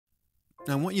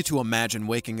I want you to imagine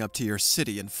waking up to your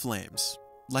city in flames.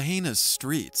 Lahaina's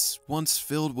streets, once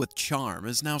filled with charm,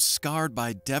 is now scarred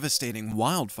by devastating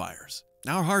wildfires.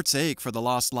 Our hearts ache for the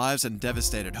lost lives and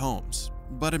devastated homes.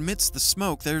 But amidst the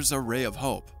smoke, there's a ray of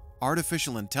hope: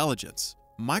 artificial intelligence.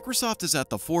 Microsoft is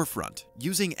at the forefront,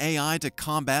 using AI to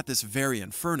combat this very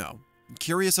inferno.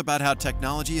 Curious about how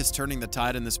technology is turning the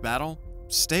tide in this battle?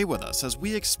 Stay with us as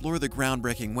we explore the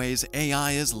groundbreaking ways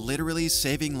AI is literally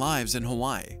saving lives in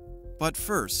Hawaii. But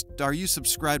first, are you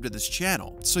subscribed to this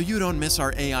channel so you don't miss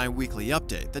our AI weekly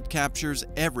update that captures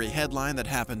every headline that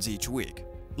happens each week?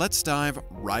 Let's dive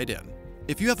right in.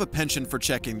 If you have a penchant for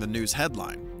checking the news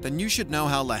headline, then you should know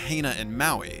how Lahaina in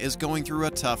Maui is going through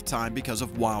a tough time because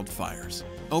of wildfires.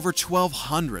 Over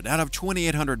 1,200 out of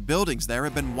 2,800 buildings there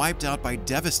have been wiped out by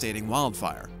devastating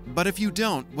wildfire. But if you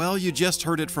don't, well, you just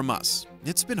heard it from us.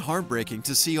 It's been heartbreaking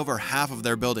to see over half of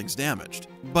their buildings damaged.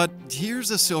 But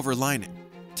here's a silver lining.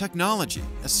 Technology,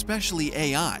 especially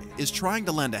AI, is trying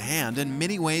to lend a hand in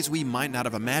many ways we might not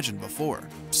have imagined before.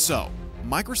 So,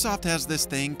 Microsoft has this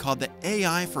thing called the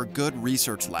AI for Good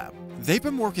Research Lab. They've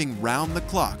been working round the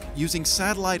clock using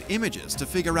satellite images to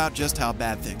figure out just how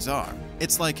bad things are.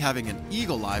 It's like having an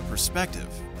eagle-eye perspective.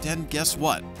 And guess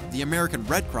what? The American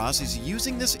Red Cross is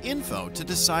using this info to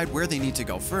decide where they need to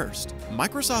go first.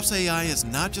 Microsoft's AI is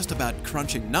not just about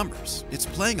crunching numbers, it's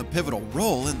playing a pivotal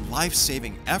role in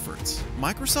life-saving efforts.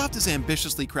 Microsoft is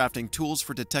ambitiously crafting tools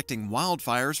for detecting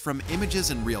wildfires from images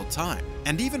in real time,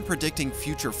 and even predicting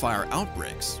future fire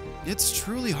outbreaks. It's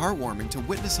truly heartwarming to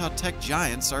witness how tech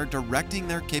giants are directing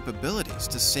their capabilities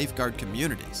to safeguard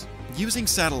communities. Using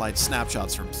satellite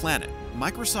snapshots from Planet,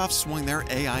 Microsoft swung their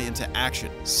AI into action,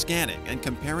 scanning and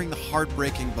comparing the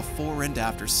heartbreaking before and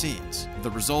after scenes. The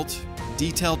result?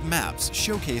 Detailed maps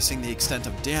showcasing the extent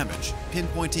of damage,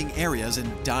 pinpointing areas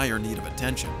in dire need of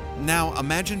attention. Now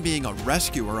imagine being a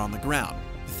rescuer on the ground.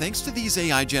 Thanks to these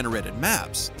AI-generated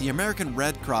maps, the American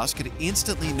Red Cross could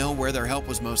instantly know where their help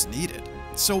was most needed.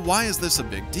 So why is this a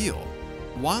big deal?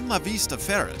 Juan Lavista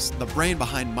Ferris, the brain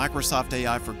behind Microsoft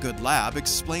AI for Good Lab,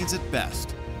 explains it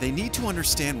best. They need to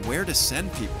understand where to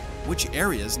send people, which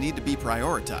areas need to be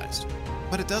prioritized.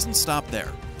 But it doesn't stop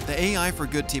there. The AI for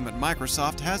Good team at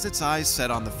Microsoft has its eyes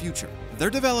set on the future. They're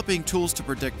developing tools to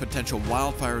predict potential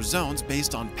wildfire zones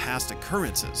based on past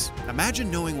occurrences.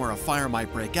 Imagine knowing where a fire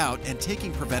might break out and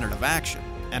taking preventative action.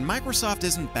 And Microsoft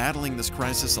isn't battling this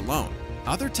crisis alone.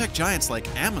 Other tech giants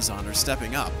like Amazon are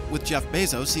stepping up, with Jeff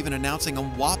Bezos even announcing a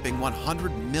whopping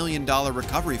 $100 million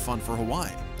recovery fund for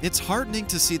Hawaii. It's heartening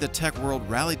to see the tech world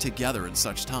rally together in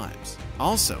such times.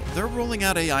 Also, they're rolling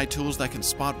out AI tools that can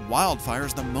spot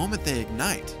wildfires the moment they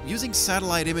ignite, using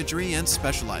satellite imagery and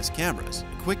specialized cameras.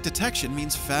 Quick detection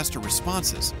means faster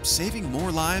responses, saving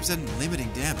more lives and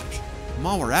limiting damage.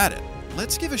 While we're at it,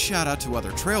 let's give a shout out to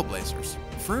other trailblazers.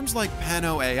 Firms like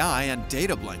Pano AI and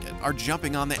Data Blanket are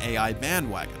jumping on the AI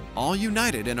bandwagon, all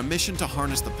united in a mission to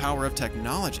harness the power of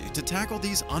technology to tackle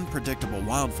these unpredictable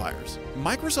wildfires.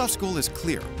 Microsoft's goal is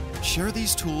clear: share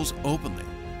these tools openly.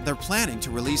 They're planning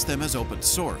to release them as open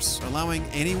source, allowing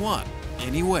anyone,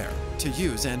 anywhere, to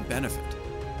use and benefit.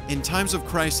 In times of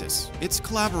crisis, it's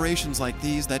collaborations like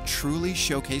these that truly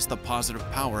showcase the positive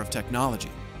power of technology.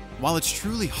 While it's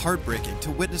truly heartbreaking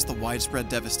to witness the widespread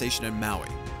devastation in Maui,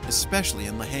 especially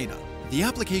in Lahaina, the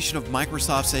application of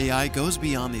Microsoft's AI goes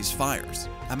beyond these fires.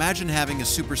 Imagine having a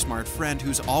super smart friend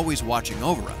who's always watching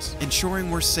over us, ensuring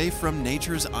we're safe from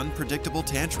nature's unpredictable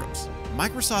tantrums.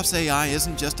 Microsoft's AI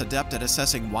isn't just adept at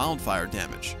assessing wildfire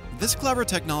damage. This clever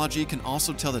technology can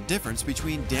also tell the difference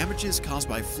between damages caused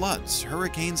by floods,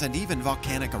 hurricanes, and even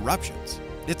volcanic eruptions.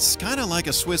 It's kinda like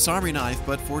a Swiss Army knife,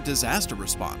 but for disaster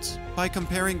response. By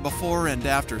comparing before and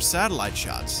after satellite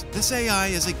shots, this AI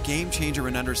is a game changer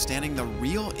in understanding the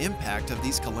real impact of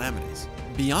these calamities.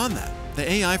 Beyond that, the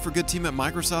AI for Good team at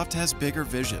Microsoft has bigger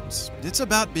visions. It's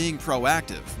about being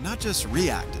proactive, not just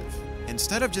reactive.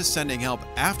 Instead of just sending help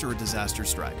after a disaster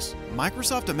strikes,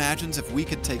 Microsoft imagines if we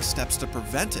could take steps to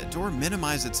prevent it or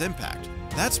minimize its impact.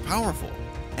 That's powerful.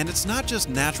 And it's not just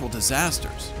natural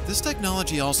disasters. This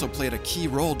technology also played a key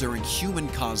role during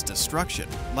human-caused destruction,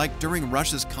 like during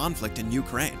Russia's conflict in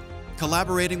Ukraine.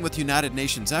 Collaborating with United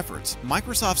Nations efforts,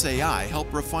 Microsoft's AI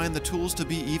helped refine the tools to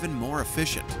be even more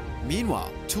efficient.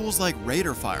 Meanwhile, tools like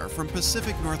RadarFire from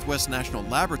Pacific Northwest National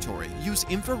Laboratory use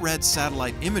infrared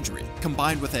satellite imagery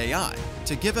combined with AI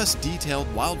to give us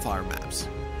detailed wildfire maps.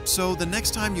 So the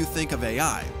next time you think of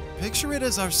AI, picture it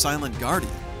as our silent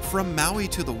guardian. From Maui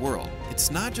to the world,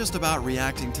 it's not just about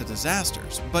reacting to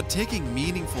disasters, but taking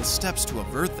meaningful steps to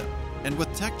avert them. And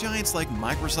with tech giants like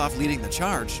Microsoft leading the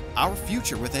charge, our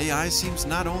future with AI seems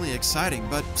not only exciting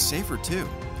but safer too.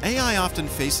 AI often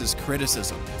faces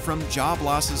criticism, from job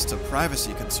losses to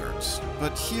privacy concerns.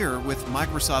 But here, with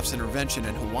Microsoft's intervention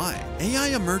in Hawaii, AI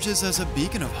emerges as a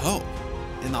beacon of hope.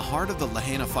 In the heart of the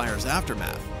Lahaina fire's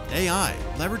aftermath, AI,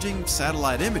 leveraging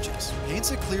satellite images,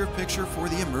 paints a clear picture for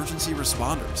the emergency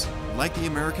responders, like the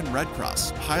American Red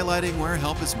Cross, highlighting where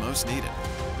help is most needed.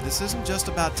 This isn't just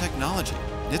about technology.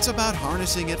 It's about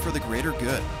harnessing it for the greater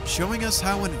good, showing us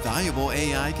how invaluable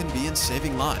AI can be in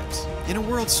saving lives. In a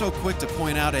world so quick to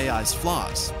point out AI's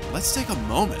flaws, let's take a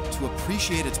moment to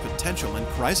appreciate its potential in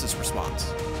crisis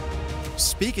response.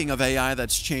 Speaking of AI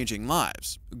that's changing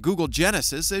lives, Google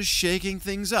Genesis is shaking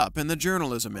things up in the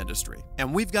journalism industry,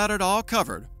 and we've got it all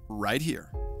covered right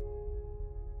here.